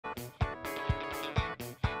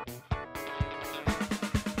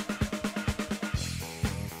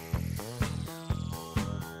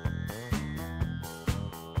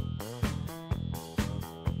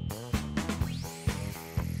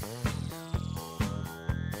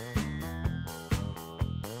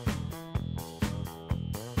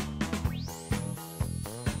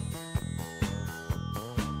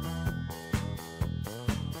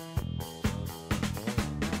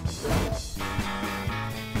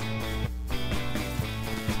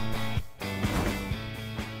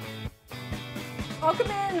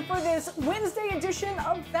Welcome in for this Wednesday edition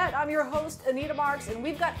of Bet. I'm your host, Anita Marks, and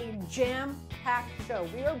we've got a jam-packed show.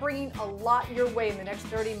 We are bringing a lot your way in the next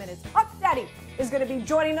 30 minutes. Puck Daddy is going to be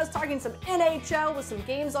joining us, talking some NHL with some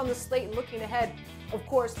games on the slate and looking ahead, of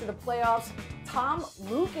course, to the playoffs. Tom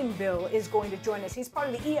Luginbill is going to join us. He's part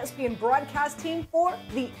of the ESPN broadcast team for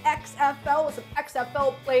the XFL with some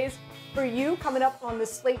XFL plays for you coming up on the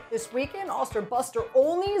slate this weekend. Also, Buster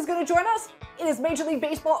Olney is going to join us. It is Major League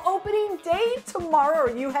Baseball opening day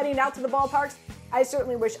tomorrow. Are you heading out to the ballparks? I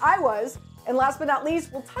certainly wish I was. And last but not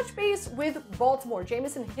least, we'll touch base with Baltimore.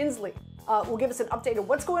 Jamison Hensley will give us an update of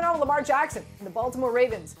what's going on with Lamar Jackson and the Baltimore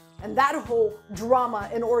Ravens and that whole drama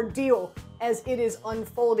and ordeal as it is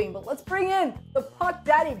unfolding. But let's bring in the Puck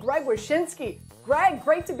Daddy, Greg Wyshynski. Greg,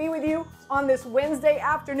 great to be with you on this Wednesday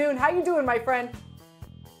afternoon. How you doing, my friend?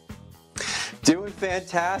 Doing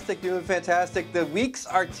fantastic. The weeks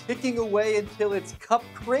are ticking away until it's Cup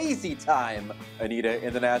crazy time, Anita,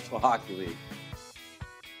 in the National Hockey League.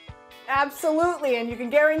 Absolutely, and you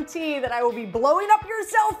can guarantee that I will be blowing up your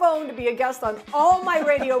cell phone to be a guest on all my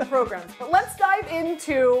radio programs. But let's dive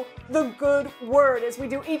into the good word as we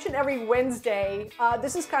do each and every Wednesday.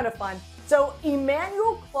 This is kind of fun. So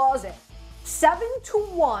Emmanuel Closet,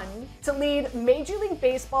 7-1 to lead Major League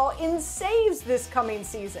Baseball in saves this coming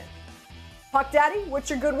season. Puck Daddy, what's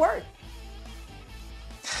your good word?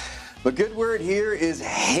 The good word here is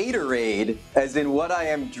haterade, as in what I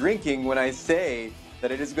am drinking when I say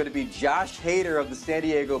that it is going to be Josh Hader of the San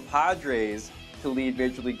Diego Padres to lead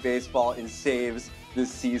Major League Baseball in saves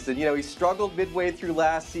this season. You know, he struggled midway through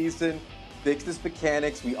last season, fixed his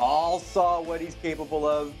mechanics. We all saw what he's capable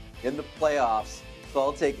of in the playoffs. So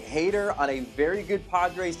I'll take Hader on a very good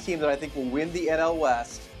Padres team that I think will win the NL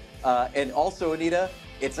West. And also, Anita,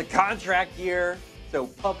 it's a contract year, so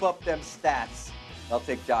pump up them stats. I'll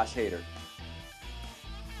take Josh Hader.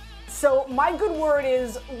 So my good word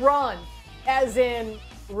is run, as in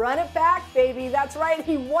run it back, baby. That's right.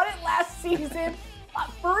 He won it last season.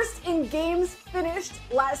 First in games finished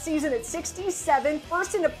last season at 67.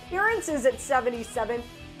 First in appearances at 77.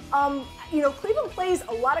 Cleveland plays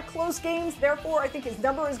a lot of close games. Therefore, I think his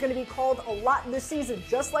number is going to be called a lot this season,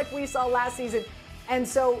 just like we saw last season. And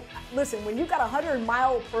so, listen, when you've got a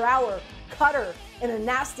 100-mile-per-hour cutter and a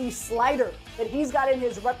nasty slider that he's got in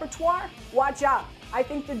his repertoire, watch out. I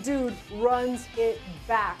think the dude runs it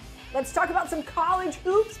back. Let's talk about some college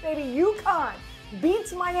hoops, baby. UConn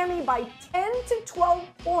beats Miami by 10 to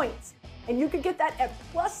 12 points. And you could get that at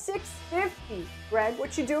plus 650. Greg,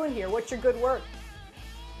 what you doing here? What's your good word?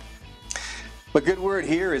 The good word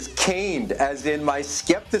here is caned, as in my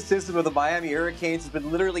skepticism of the Miami Hurricanes has been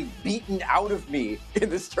literally beaten out of me in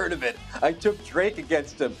this tournament. I took Drake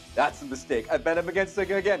against him. That's a mistake. I bet him against him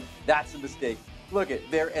again. That's a mistake. Look,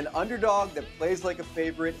 they're an underdog that plays like a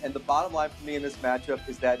favorite, and the bottom line for me in this matchup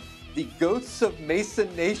is that the Ghosts of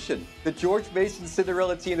Mason Nation, the George Mason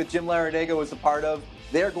Cinderella team that Jim Larranaga was a part of,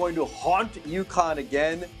 they're going to haunt UConn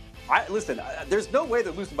again. Listen, there's no way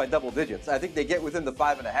they're losing by double digits. I think they get within the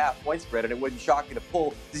 5.5 point spread, and it wouldn't shock me to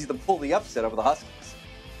see them pull the upset over the Huskies.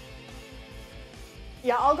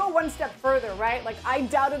 Yeah, I'll go one step further, right? Like, I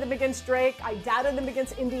doubted them against Drake. I doubted them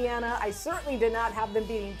against Indiana. I certainly did not have them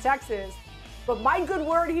beating Texas. But my good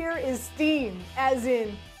word here is steam, as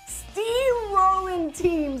in steamrolling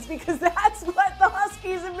teams, because that's what the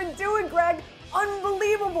Huskies have been doing, Greg.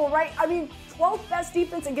 Unbelievable, right? I mean, 12th best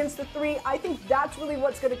defense against the three. I think that's really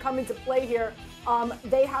what's going to come into play here.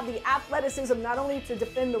 They have the athleticism not only to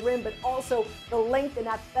defend the rim, but also the length and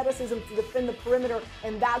athleticism to defend the perimeter,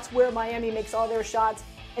 and that's where Miami makes all their shots.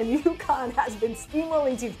 And UConn has been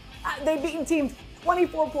steamrolling teams. They've beaten teams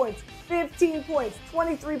 24 points, 15 points,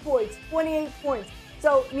 23 points, 28 points.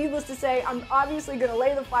 So needless to say, I'm obviously going to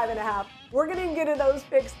lay the 5.5. We're going to get into those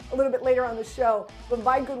picks a little bit later on the show. But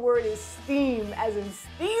my good word is steam, as in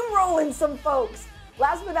steamrolling some folks.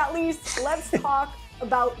 Last but not least, let's talk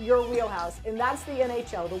about your wheelhouse, and that's the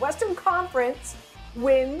NHL. The Western Conference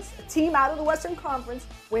wins, a team out of the Western Conference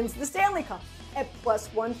wins the Stanley Cup at plus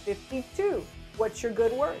 152. What's your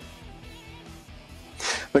good word?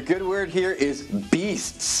 The good word here is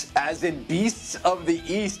beasts, as in beasts of the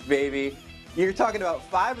East, baby. You're talking about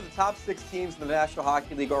 5 of the top 6 teams in the National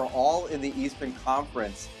Hockey League are all in the Eastern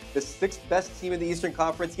Conference. The 6th best team in the Eastern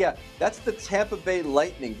Conference, yeah, that's the Tampa Bay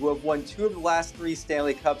Lightning, who have won 2 of the last 3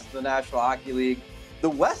 Stanley Cups in the National Hockey League. The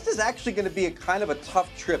West is actually going to be a kind of a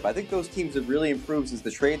tough trip. I think those teams have really improved since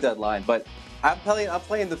the trade deadline, but I'm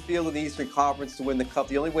playing the field in the Eastern Conference to win the Cup.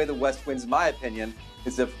 The only way the West wins, in my opinion,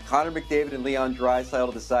 is if Connor McDavid and Leon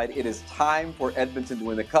Draisaitl decide it is time for Edmonton to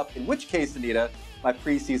win the Cup, in which case, Anita, my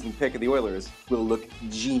preseason pick of the Oilers will look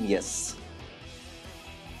genius.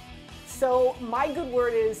 So my good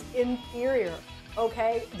word is inferior.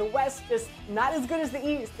 Okay, the West just not as good as the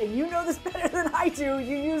East, and you know this better than I do.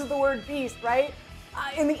 You use the word beast, right?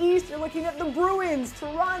 In the East, you're looking at the Bruins,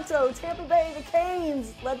 Toronto, Tampa Bay, the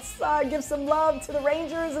Canes. Let's give some love to the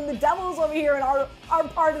Rangers and the Devils over here in our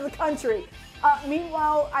part of the country.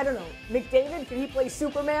 Meanwhile, I don't know, McDavid, can he play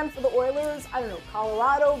Superman for the Oilers? I don't know,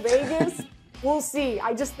 Colorado, Vegas? We'll see.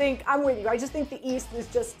 I just think, I'm with you, I just think the East is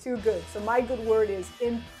just too good. So my good word is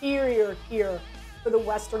inferior here for the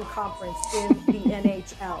Western Conference in the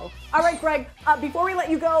NHL. All right, Greg, before we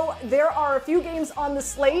let you go, there are a few games on the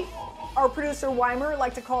slate. Our producer Weimer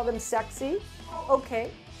like to call them sexy.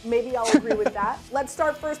 Okay, maybe I'll agree with that. Let's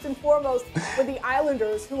start first and foremost with the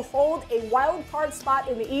Islanders, who hold a wild card spot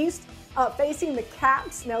in the East, facing the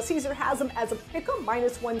Caps. Now, Caesar has them as a pick'em,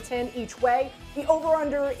 -110 each way. The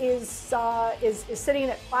over/under is sitting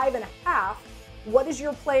at 5.5. What is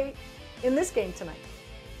your play in this game tonight?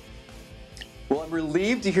 Well, I'm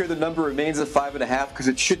relieved to hear the number remains at 5.5 because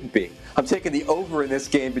it shouldn't be. I'm taking the over in this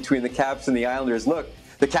game between the Caps and the Islanders. Look,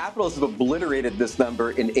 the Capitals have obliterated this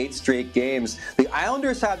number in 8 straight games. The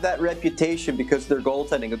Islanders have that reputation because of their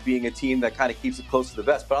goaltending of being a team that kind of keeps it close to the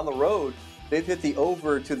vest. But on the road, they've hit the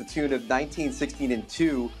over to the tune of 19, 16, and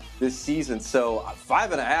 2 this season. So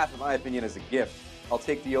 5.5, in my opinion, is a gift. I'll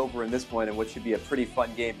take the over in this one in what should be a pretty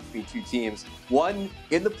fun game between two teams. One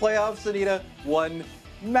in the playoffs, Anita. One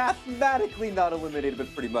mathematically not eliminated,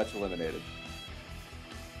 but pretty much eliminated.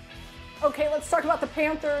 Okay, let's talk about the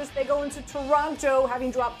Panthers. They go into Toronto,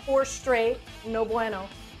 having dropped 4 straight. No bueno.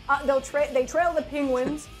 They trail the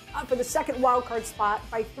Penguins for the second wildcard spot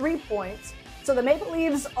by 3 points. So the Maple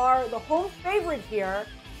Leafs are the home favorite here,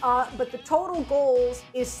 but the total goals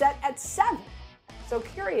is set at 7. So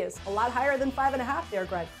curious, a lot higher than 5.5 there,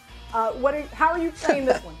 Greg. How are you playing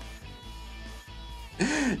this one?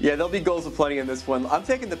 Yeah, there'll be goals aplenty in this one. I'm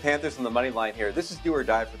taking the Panthers on the money line here. This is do or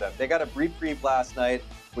die for them. They got a reprieve last night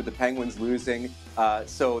with the Penguins losing,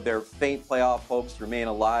 so their faint playoff hopes remain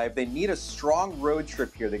alive. They need a strong road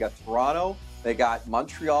trip here. They got Toronto, they got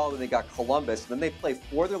Montreal, and they got Columbus. And then they play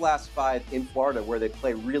 4 of their last 5 in Florida, where they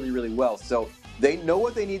play really, really well. So they know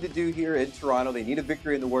what they need to do here in Toronto. They need a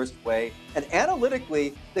victory in the worst way. And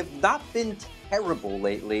analytically, they've not been terrible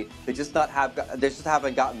lately. They just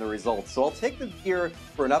haven't gotten the results. So I'll take them here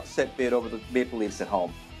for an upset bid over the Maple Leafs at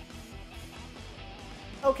home.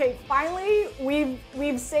 Okay, finally,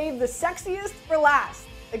 we've saved the sexiest for last.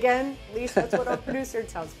 Again, at least that's what our producer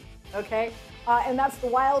tells me. Okay, and that's the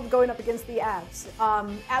Wild going up against the Avs.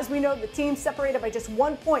 As we know, the team separated by just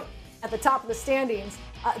 1 point at the top of the standings.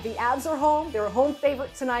 The Avs are home. They're a home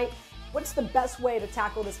favorite tonight. What's the best way to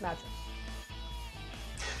tackle this matchup?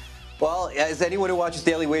 Well, as anyone who watches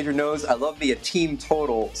Daily Wager knows, I love me a team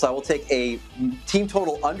total. So I will take a team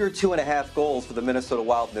total under 2.5 goals for the Minnesota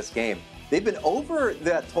Wild in this game. They've been over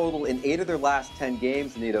that total in 8 of their last 10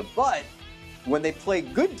 games, Anita, but when they play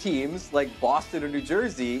good teams like Boston or New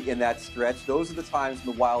Jersey in that stretch, those are the times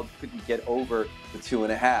when the Wild couldn't get over the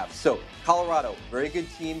 2.5. So Colorado, very good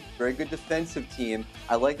team, very good defensive team.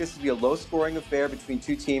 I like this to be a low-scoring affair between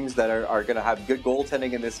two teams that are going to have good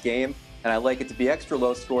goaltending in this game, and I like it to be extra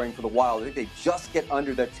low-scoring for the Wild. I think they just get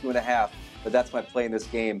under that 2.5, but that's my play in this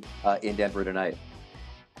game in Denver tonight.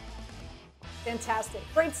 Fantastic.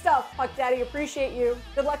 Great stuff, Puck Daddy. Appreciate you.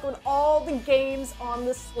 Good luck with all the games on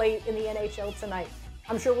the slate in the NHL tonight.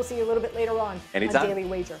 I'm sure we'll see you a little bit later on Anytime. Daily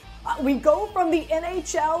Wager. We go from the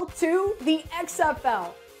NHL to the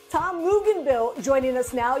XFL. Tom Luginbill joining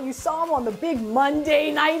us now. You saw him on the big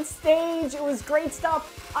Monday night stage. It was great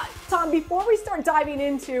stuff. Tom, before we start diving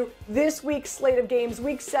into this week's slate of games,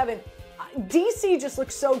 Week 7, DC just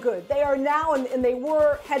looks so good. They are now, and they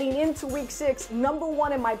were heading into Week 6,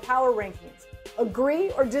 #1 in my power rankings.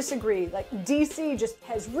 Agree or disagree? Like, DC just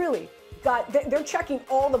has really they're checking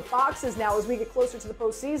all the boxes now as we get closer to the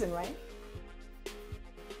postseason, right?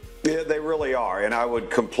 Yeah, they really are, and I would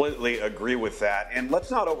completely agree with that. And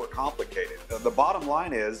let's not overcomplicate it. The bottom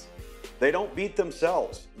line is they don't beat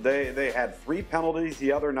themselves. They had 3 penalties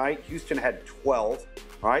the other night. Houston had 12.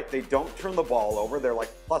 All right, they don't turn the ball over. They're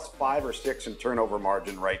like +5 or 6 in turnover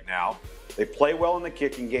margin right now. They play well in the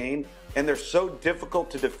kicking game, and they're so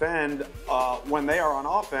difficult to defend when they are on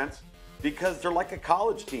offense because they're like a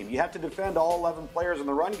college team. You have to defend all 11 players in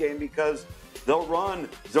the run game because they'll run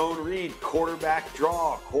zone read, quarterback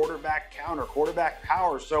draw, quarterback counter, quarterback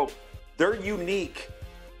power. So they're unique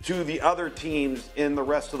to the other teams in the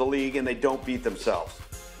rest of the league, and they don't beat themselves.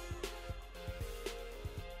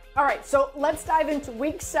 All right, so let's dive into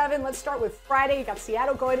Week 7. Let's start with Friday. You got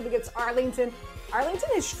Seattle going up against Arlington. Arlington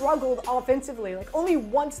has struggled offensively. Like, only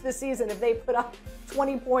once this season have they put up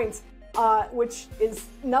 20 points which is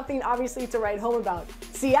nothing obviously to write home about.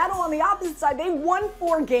 Seattle on the opposite side, they won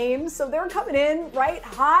 4 games, so they're coming in right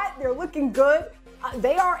hot. They're looking good.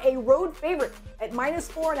 They are a road favorite at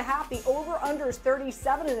 -4.5. The over/under is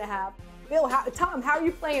 37.5. Bill, Tom, how are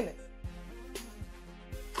you playing this?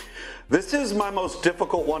 This is my most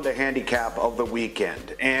difficult one to handicap of the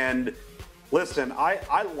weekend. And listen,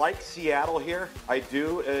 I like Seattle here. I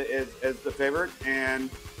do as the favorite.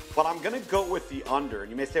 But I'm going to go with the under.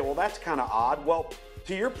 And you may say, well, that's kind of odd. Well,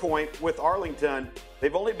 to your point, with Arlington,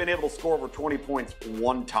 they've only been able to score over 20 points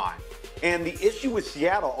one time. And the issue with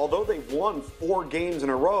Seattle, although they've won 4 games in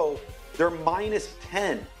a row, they're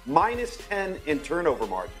 -10 in turnover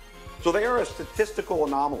margin. So they are a statistical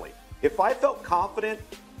anomaly. If I felt confident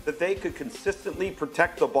that they could consistently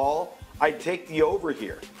protect the ball, I'd take the over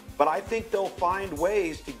here. But I think they'll find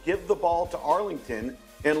ways to give the ball to Arlington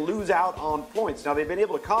and lose out on points. Now, they've been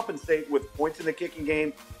able to compensate with points in the kicking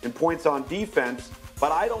game and points on defense,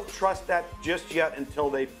 but I don't trust that just yet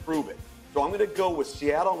until they prove it. So I'm going to go with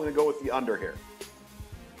Seattle. I'm going to go with the under here.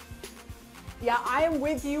 Yeah, I am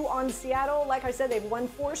with you on Seattle. Like I said, they've won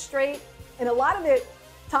 4 straight, and a lot of it,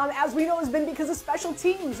 Tom, as we know, has been because of special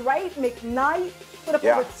teams, right? McKnight put up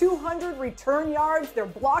over 200 return yards. They're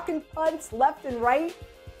blocking punts left and right,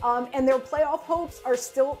 and their playoff hopes are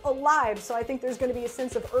still alive. So I think there's going to be a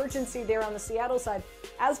sense of urgency there on the Seattle side.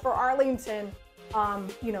 As for Arlington,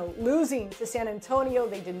 losing to San Antonio,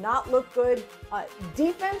 they did not look good.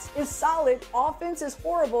 Defense is solid. Offense is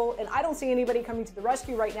horrible, and I don't see anybody coming to the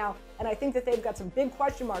rescue right now. And I think that they've got some big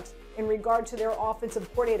question marks in regard to their offensive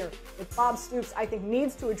coordinator that Bob Stoops, I think,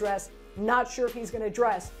 needs to address. Not sure if he's going to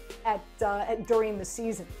address during the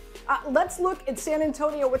season. Let's look at San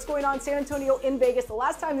Antonio. What's going on? San Antonio in Vegas. The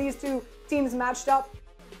last time these two teams matched up,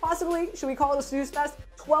 possibly, should we call it a snooze fest?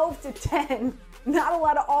 12-10. Not a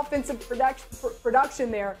lot of offensive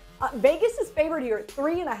production there. Vegas is favored here at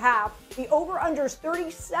 3.5. The over/under is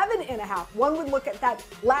 37.5. One would look at that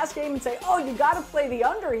last game and say, oh, you got to play the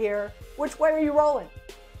under here. Which way are you rolling?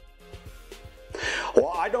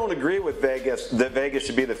 Well, I don't agree with Vegas that Vegas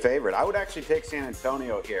should be the favorite. I would actually take San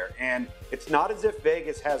Antonio here. And it's not as if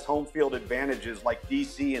Vegas has home field advantages like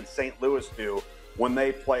DC and St. Louis do when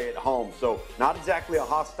they play at home. So not exactly a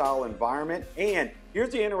hostile environment. And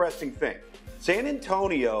here's the interesting thing. San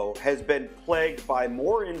Antonio has been plagued by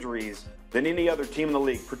more injuries than any other team in the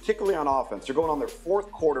league, particularly on offense. They're going on their 4th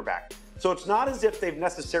quarterback. So it's not as if they've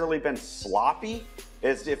necessarily been sloppy,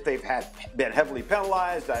 as if they've been heavily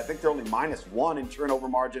penalized. I think they're only -1 in turnover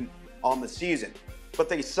margin on the season. But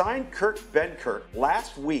they signed Kurt Benkert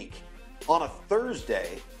last week on a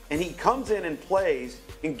Thursday, and he comes in and plays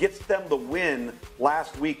and gets them the win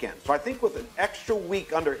last weekend. So I think with an extra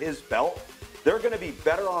week under his belt, they're going to be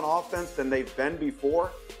better on offense than they've been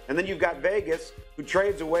before. And then you've got Vegas, who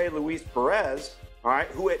trades away Luis Perez, all right,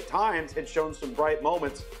 who at times had shown some bright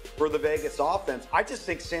moments for the Vegas offense. I just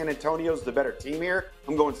think San Antonio's the better team here.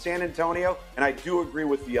 I'm going San Antonio, and I do agree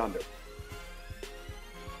with the under.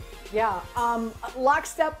 Yeah,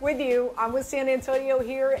 lockstep with you. I'm with San Antonio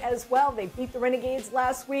here as well. They beat the Renegades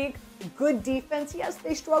last week. Good defense. Yes,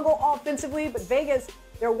 they struggle offensively, but Vegas,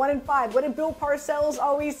 they're 1-5. What did Bill Parcells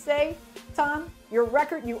always say, Tom? Your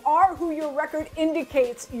record, you are who your record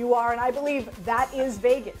indicates you are, and I believe that is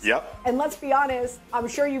Vegas. Yep. And let's be honest, I'm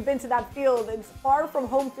sure you've been to that field. It's far from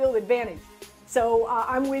home field advantage. So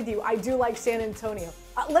I'm with you. I do like San Antonio.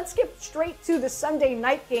 Let's skip straight to the Sunday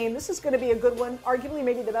night game. This is going to be a good one, arguably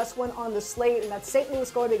maybe the best one on the slate, and that's St.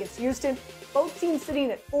 Louis going against Houston. Both teams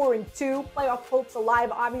sitting at 4-2. Playoff hopes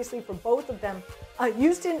alive, obviously, for both of them.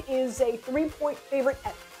 Houston is a 3-point favorite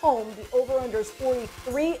at home. The over-under is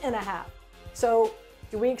 43.5. So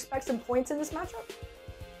do we expect some points in this matchup?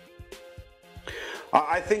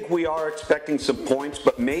 I think we are expecting some points,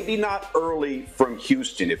 but maybe not early from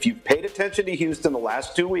Houston. If you've paid attention to Houston the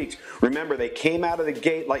last 2 weeks, remember they came out of the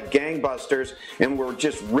gate like gangbusters and were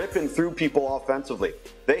just ripping through people offensively.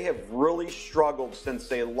 They have really struggled since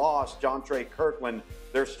they lost John Trey Kirkland,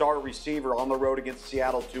 their star receiver, on the road against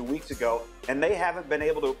Seattle 2 weeks ago, and they haven't been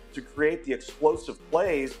able to create the explosive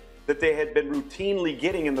plays that they had been routinely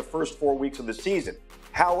getting in the first 4 weeks of the season.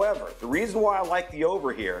 However, the reason why I like the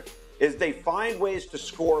over here is they find ways to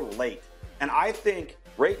score late. And I think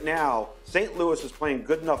right now, St. Louis is playing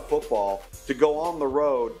good enough football to go on the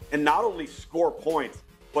road and not only score points,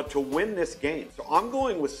 but to win this game. So I'm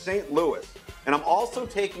going with St. Louis, and I'm also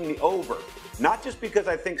taking the over, not just because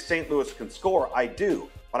I think St. Louis can score, I do,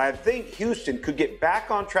 but I think Houston could get back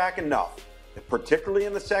on track enough, particularly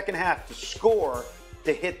in the second half, to score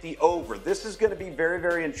to hit the over. This is going to be very,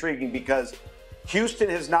 very intriguing because Houston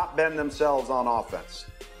has not been themselves on offense.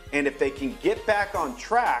 And if they can get back on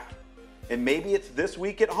track, And maybe it's this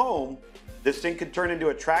week at home. This thing could turn into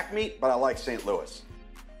a track meet, but I like St. Louis.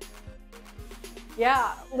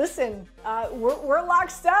 Yeah, listen, we're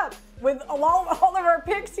lockstep with all of our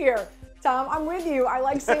picks here. Tom, I'm with you. I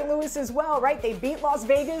like St. Louis as well, right? They beat Las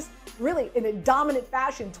Vegas really in a dominant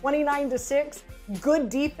fashion, 29-6. Good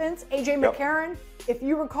defense. AJ McCarron, if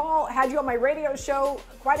you recall, had you on my radio show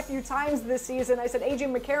quite a few times this season. I said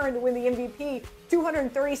AJ McCarron to win the MVP,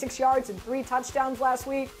 236 yards and 3 touchdowns last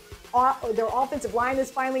week. Their offensive line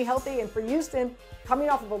is finally healthy. And for Houston, coming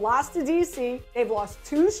off of a loss to DC, they've lost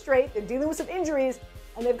 2 straight. They're dealing with some injuries,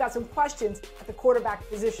 and they've got some questions at the quarterback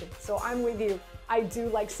position. So I'm with you. I do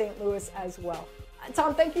like St. Louis as well.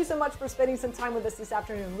 Tom, thank you so much for spending some time with us this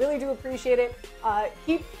afternoon. Really do appreciate it.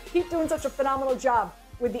 Keep doing such a phenomenal job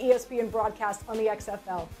with the ESPN broadcast on the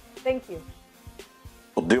XFL. Thank you.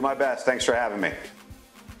 Will do my best. Thanks for having me.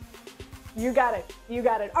 You got it. You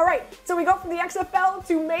got it. All right. So we go from the XFL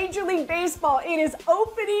to Major League Baseball. It is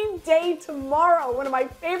opening day tomorrow, one of my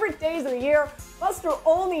favorite days of the year. Buster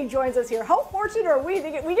Olney joins us here. How fortunate are we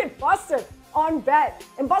to get Buster on Bet?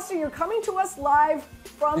 And Buster, you're coming to us live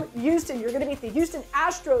from Houston. You're going to be at the Houston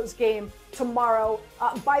Astros game tomorrow.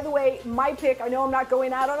 By the way, my pick, I know I'm not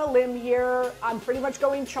going out on a limb here. I'm pretty much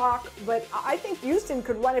going chalk, but I think Houston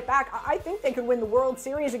could run it back. I think they could win the World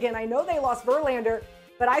Series again. I know they lost Verlander,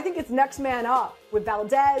 but I think it's next man up with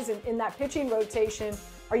Valdez and in that pitching rotation.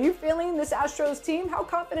 Are you feeling this Astros team? How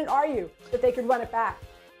confident are you that they could run it back?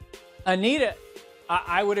 Anita,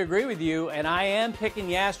 I would agree with you, and I am picking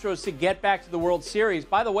the Astros to get back to the World Series.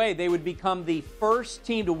 By the way, they would become the first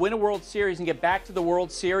team to win a World Series and get back to the World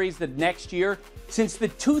Series the next year since the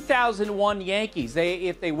 2001 Yankees.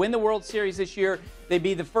 If they win the World Series this year, they'd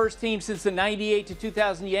be the first team since the 98 to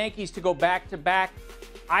 2000 Yankees to go back-to-back.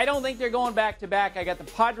 I don't think they're going back-to-back. I got the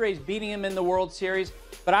Padres beating them in the World Series,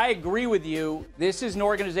 but I agree with you. This is an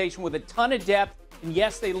organization with a ton of depth, and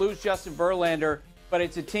yes, they lose Justin Verlander, but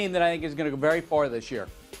it's a team that I think is going to go very far this year.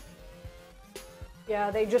 Yeah,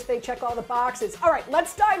 they check all the boxes. All right,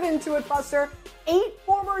 let's dive into it, Buster. 8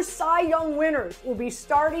 former Cy Young winners will be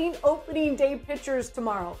starting opening day pitchers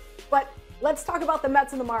tomorrow. But let's talk about the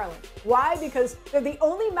Mets and the Marlins. Why? Because they're the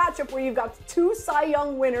only matchup where you've got 2 Cy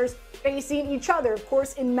Young winners facing each other, of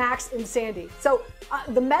course, in Max and Sandy. So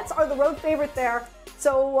the Mets are the road favorite there.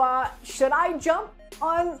 So should I jump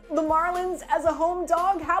on the Marlins as a home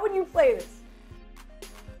dog? How would you play this?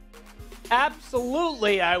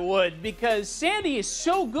 Absolutely, I would, because Sandy is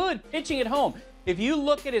so good pitching at home. If you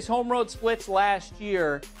look at his home road splits last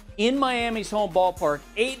year in Miami's home ballpark,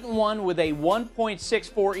 8-1 with a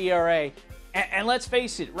 1.64 ERA. And let's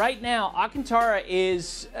face it, right now, Alcantara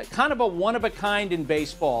is kind of a one-of-a-kind in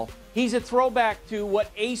baseball. He's a throwback to what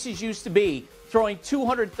aces used to be, throwing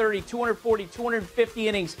 230, 240, 250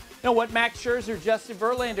 innings. You know what Max Scherzer, Justin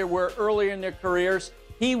Verlander were earlier in their careers.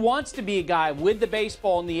 He wants to be a guy with the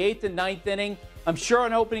baseball in the 8th and 9th inning. I'm sure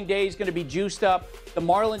on opening day he's going to be juiced up. The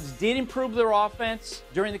Marlins did improve their offense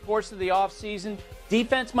during the course of the offseason.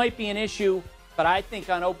 Defense might be an issue, but I think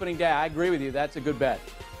on opening day, I agree with you, that's a good bet.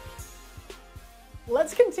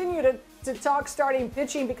 Let's continue to talk starting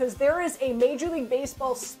pitching, because there is a Major League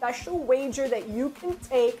Baseball special wager that you can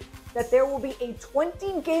take that there will be a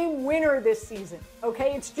 20-game winner this season.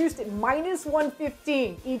 Okay, it's juiced at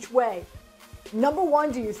 -115 each way. Number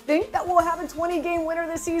one, do you think that we'll have a 20-game winner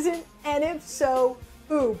this season? And if so,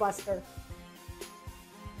 who, Buster?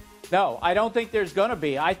 No, I don't think there's going to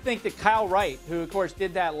be. I think that Kyle Wright, who, of course,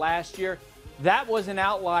 did that last year, that was an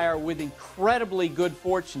outlier with incredibly good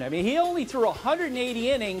fortune. I mean, he only threw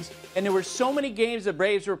 180 innings, and there were so many games the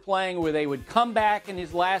Braves were playing where they would come back in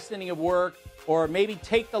his last inning of work or maybe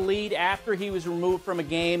take the lead after he was removed from a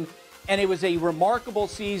game. And it was a remarkable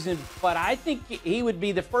season, but I think he would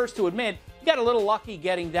be the first to admit he got a little lucky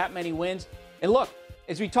getting that many wins. And look,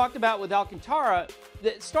 as we talked about with Alcantara,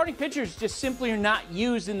 the starting pitchers just simply are not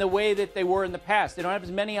used in the way that they were in the past. They don't have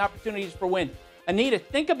as many opportunities for win. Anita,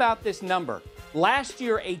 think about this number. Last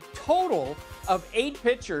year, a total of 8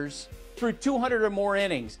 pitchers threw 200 or more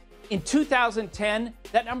innings. In 2010,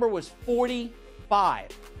 that number was 45.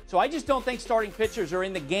 So I just don't think starting pitchers are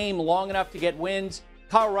in the game long enough to get wins.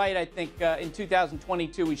 Kyle Wright, I think in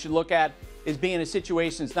 2022 we should look at is being in a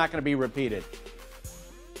situation that's not going to be repeated.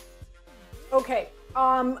 Okay,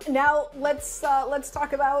 now let's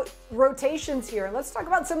talk about rotations here. Let's talk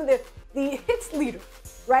about some of the hits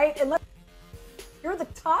leaders, right? And you're the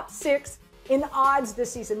top 6 in odds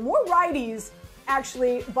this season. More righties,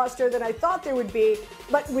 actually, Buster, than I thought there would be.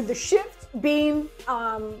 But with the shift being,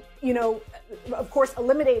 of course,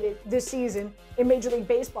 eliminated this season in Major League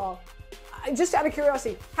Baseball, just out of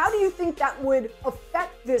curiosity, how do you think that would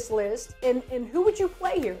affect this list, and who would you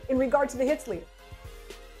play here in regard to the hits leader?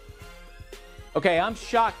 Okay, I'm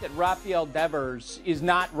shocked that Rafael Devers is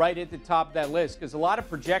not right at the top of that list, because a lot of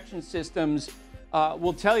projection systems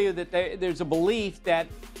will tell you that there's a belief that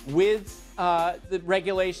with the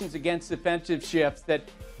regulations against defensive shifts, that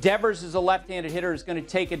Devers as a left-handed hitter is going to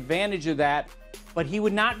take advantage of that, but he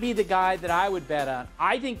would not be the guy that I would bet on.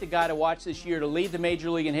 I think the guy to watch this year to lead the major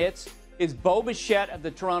league in hits is Bo Bichette of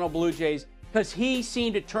the Toronto Blue Jays, because he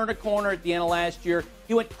seemed to turn a corner at the end of last year.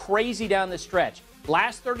 He went crazy down the stretch.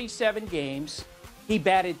 Last 37 games, he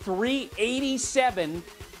batted .387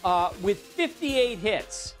 with 58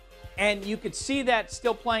 hits. And you could see that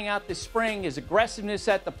still playing out this spring, his aggressiveness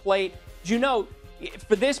at the plate. You know,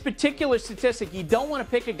 for this particular statistic, you don't want to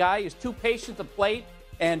pick a guy who's too patient at the plate.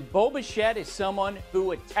 And Bo Bichette is someone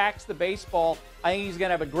who attacks the baseball. I think he's going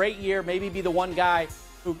to have a great year, maybe be the one guy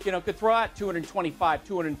who, could throw out 225,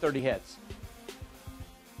 230 hits.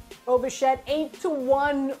 Bo Bichette,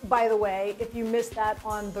 8-1, by the way, if you missed that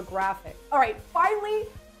on the graphic. All right, finally,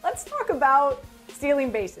 let's talk about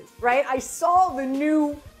stealing bases, right? I saw the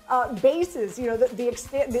new bases,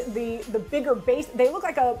 the bigger base. They look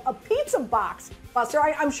like a pizza box, Buster.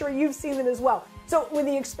 I'm sure you've seen them as well. So with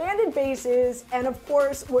the expanded bases and, of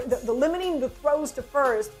course, the limiting the throws to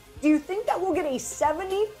first, do you think that we'll get a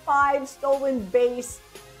 75 stolen base,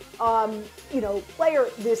 player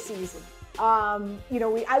this season?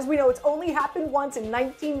 As we know, it's only happened once in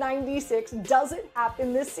 1996. Does it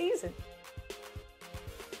happen this season?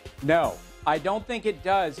 No, I don't think it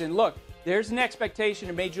does. And look, there's an expectation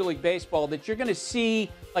in Major League Baseball that you're going to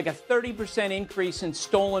see like a 30% increase in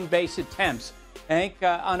stolen base attempts. I think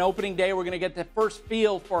on opening day, we're going to get the first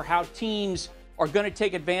feel for how teams are going to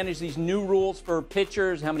take advantage of these new rules for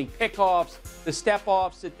pitchers, how many pickoffs, the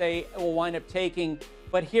step-offs that they will wind up taking.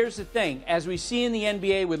 But here's the thing. As we see in the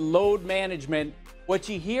NBA with load management, what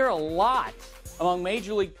you hear a lot among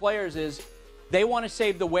Major League players is they want to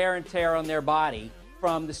save the wear and tear on their body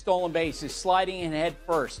from the stolen bases, sliding in head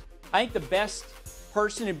first. I think the best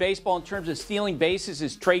person in baseball in terms of stealing bases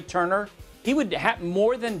is Trey Turner. He would have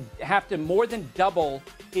to more than double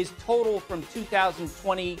his total from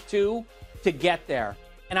 2022 to get there.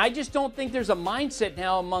 And I just don't think there's a mindset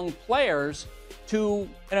now among players to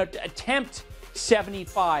attempt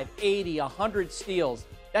 75, 80, 100 steals.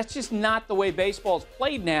 That's just not the way baseball is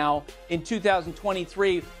played now in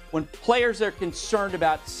 2023, when players are concerned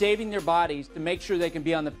about saving their bodies to make sure they can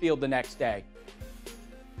be on the field the next day.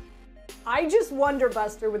 I just wonder,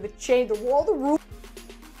 Buster, with the change, all the rules,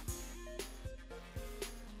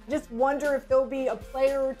 I just wonder if there'll be a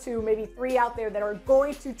player or two, maybe three out there that are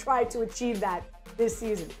going to try to achieve that this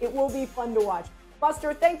season. It will be fun to watch.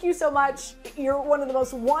 Buster, thank you so much. You're one of the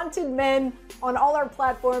most wanted men on all our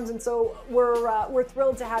platforms, and so we're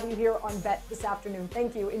thrilled to have you here on Bet this afternoon.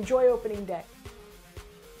 Thank you. Enjoy opening day.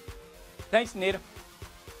 Thanks, Anita.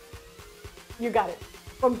 You got it.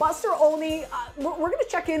 From Buster Olney, we're going to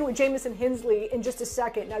check in with Jamison Hensley in just a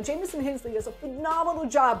second. Now, Jamison Hensley does a phenomenal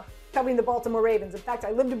job covering the Baltimore Ravens. In fact,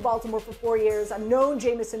 I lived in Baltimore for 4 years. I've known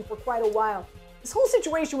Jamison for quite a while. This whole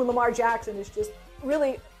situation with Lamar Jackson is just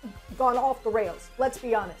really gone off the rails, let's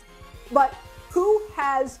be honest. But who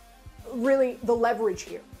has really the leverage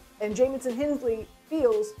here? And Jamison Hensley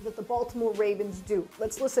feels that the Baltimore Ravens do.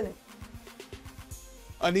 Let's listen in.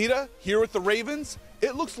 Anita, here with the Ravens,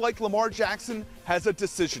 it looks like Lamar Jackson has a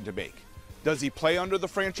decision to make. Does he play under the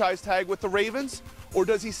franchise tag with the Ravens, or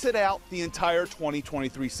does he sit out the entire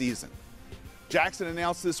 2023 season? Jackson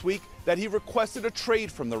announced this week that he requested a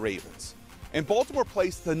trade from the Ravens, and Baltimore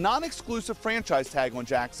placed the non-exclusive franchise tag on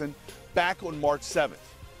Jackson back on March 7th.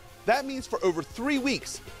 That means for over 3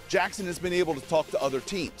 weeks, Jackson has been able to talk to other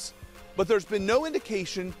teams, but there's been no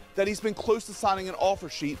indication that he's been close to signing an offer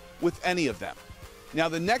sheet with any of them. Now,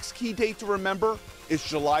 the next key date to remember is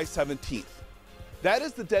July 17th. That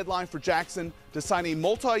is the deadline for Jackson to sign a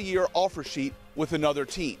multi-year offer sheet with another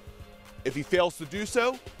team. If he fails to do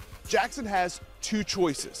so, Jackson has two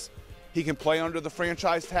choices. He can play under the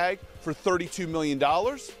franchise tag for $32 million,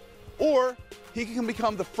 or he can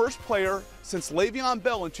become the first player since Le'Veon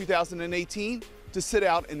Bell in 2018 to sit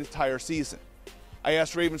out an entire season. I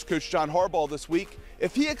asked Ravens coach John Harbaugh this week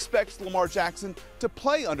if he expects Lamar Jackson to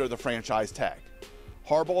play under the franchise tag.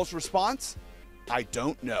 Harbaugh's response, I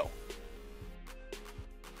don't know.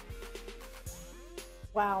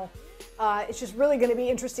 Wow. It's just really going to be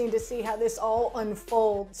interesting to see how this all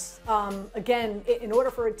unfolds. Again, in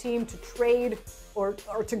order for a team to trade or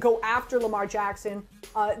to go after Lamar Jackson,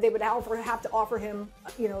 they would have to offer him,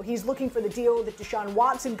 he's looking for the deal that Deshaun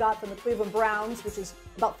Watson got from the Cleveland Browns, which is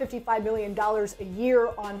about $55 million a year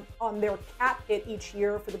on their cap hit each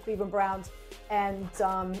year for the Cleveland Browns, and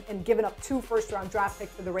giving up 2 first-round draft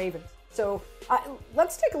picks for the Ravens. So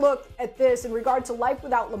let's take a look at this in regard to life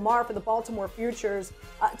without Lamar for the Baltimore Futures.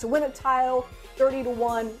 To win a title,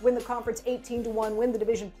 30-1, win the conference 18-1, win the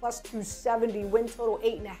division plus 270, win total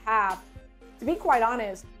 8.5. To be quite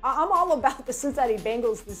honest, I'm all about the Cincinnati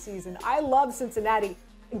Bengals this season. I love Cincinnati.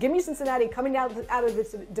 Give me Cincinnati coming out of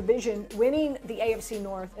this division, winning the AFC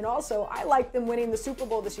North, and also I like them winning the Super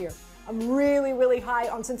Bowl this year. I'm really, really high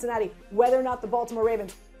on Cincinnati, whether or not the Baltimore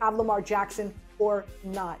Ravens have Lamar Jackson or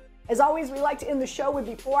not. As always, we like to end the show with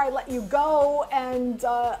Before I Let You Go, and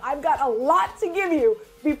I've got a lot to give you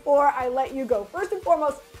before I let you go. First and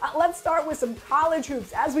foremost, let's start with some college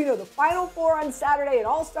hoops. As we know, the Final Four on Saturday, it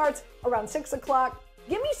all starts around 6 o'clock.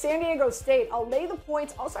 Give me San Diego State. I'll lay the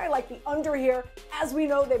points. Also, I like the under here. As we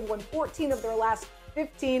know, they've won 14 of their last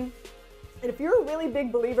 15. And if you're a really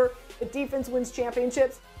big believer that defense wins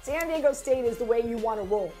championships, San Diego State is the way you want to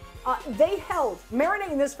roll. They held,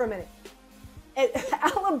 marinating this for a minute,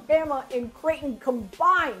 Alabama and Creighton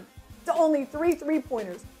combined to only 3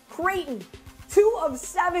 3-pointers. Creighton, 2 of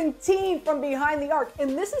 17 from behind the arc.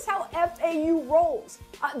 And this is how FAU rolls.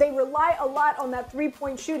 They rely a lot on that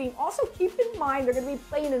 3-point shooting. Also, keep in mind they're going to be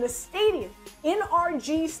playing in a stadium,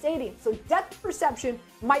 NRG Stadium. So depth perception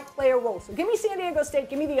might play a role. So give me San Diego State,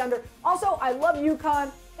 give me the under. Also, I love UConn.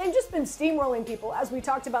 They've just been steamrolling people, as we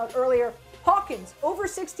talked about earlier. Hawkins, over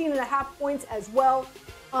 16.5 points as well.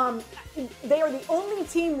 They are the only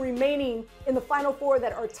team remaining in the Final Four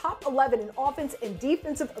that are top 11 in offense and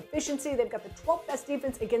defensive efficiency. They've got the 12th best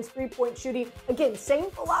defense against 3-point shooting. Again, same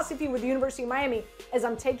philosophy with the University of Miami as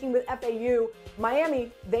I'm taking with FAU.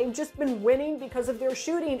 Miami, they've just been winning because of their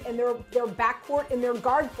shooting and their backcourt and their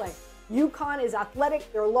guard play. UConn is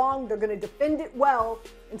athletic, they're long, they're going to defend it well,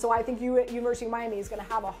 and so I think University of Miami is going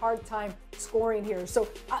to have a hard time scoring here. So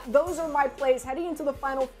those are my plays heading into the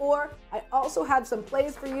Final Four. I also have some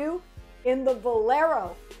plays for you in the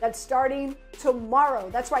Valero that's starting tomorrow.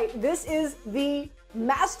 That's right, this is the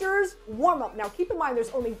Masters warm-up. Now keep in mind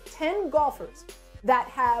there's only 10 golfers that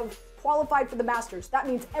have qualified for the Masters. That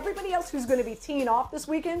means everybody else who's going to be teeing off this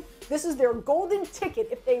weekend, this is their golden ticket.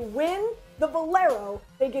 If they win the Valero,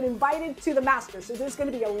 they get invited to the Masters. So there's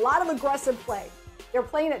going to be a lot of aggressive play. They're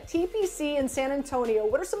playing at TPC in San Antonio.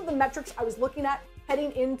 What are some of the metrics I was looking at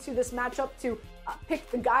heading into this matchup to pick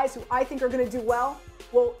the guys who I think are going to do well?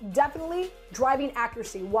 Well, definitely driving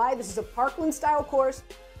accuracy. Why? This is a Parkland-style course,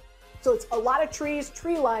 so it's a lot of trees,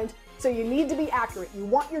 tree-lined, so you need to be accurate. You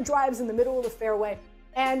want your drives in the middle of the fairway.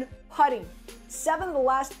 And putting. 7 of the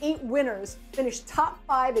last 8 winners finished top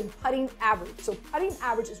 5 in putting average. So putting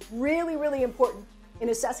average is really, really important in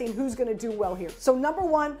assessing who's going to do well here. So number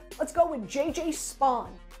 1, let's go with JJ Spawn.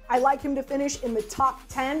 I like him to finish in the top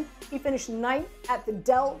 10. He finished 9th at the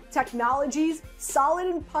Dell Technologies. Solid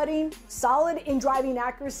in putting, solid in driving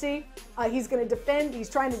accuracy. He's going to defend. He's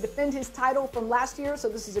trying to defend his title from last year, so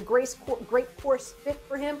this is a great course fit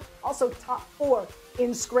for him. Also top 4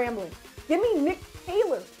 in scrambling. Give me Nick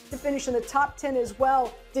Taylor to finish in the top 10 as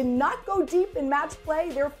well. Did not go deep in match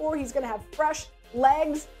play, therefore he's going to have fresh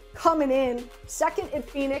legs coming in. 2nd at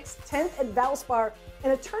Phoenix, 10th at Valspar,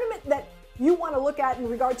 and a tournament that you want to look at in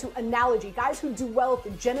regard to analogy. Guys who do well at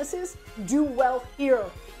the Genesis do well here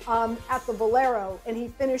at the Valero, and he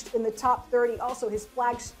finished in the top 30. Also, his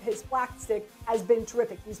flag stick has been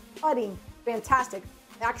terrific. He's putting fantastic.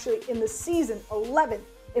 Actually, in the season, 11th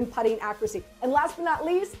in putting accuracy. And last but not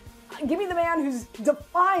least, give me the man who's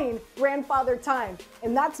defying grandfather time,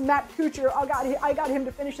 and that's Matt Kuchar. I got him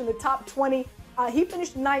to finish in the top 20. He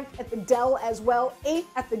finished 9th at the Dell as well, 8th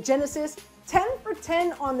at the Genesis, 10 for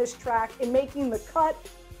 10 on this track in making the cut,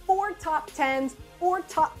 4 top 10s, 4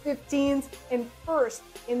 top 15s, and 1st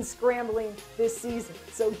in scrambling this season.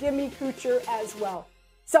 So give me Kuchar as well.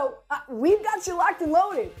 So we've got you locked and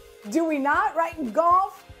loaded, do we not? Right, in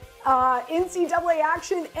golf, NCAA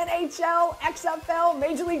action, NHL, XFL,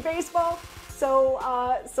 Major League Baseball.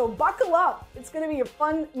 So buckle up. It's going to be a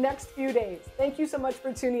fun next few days. Thank you so much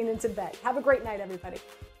for tuning into Bet. Have a great night, everybody.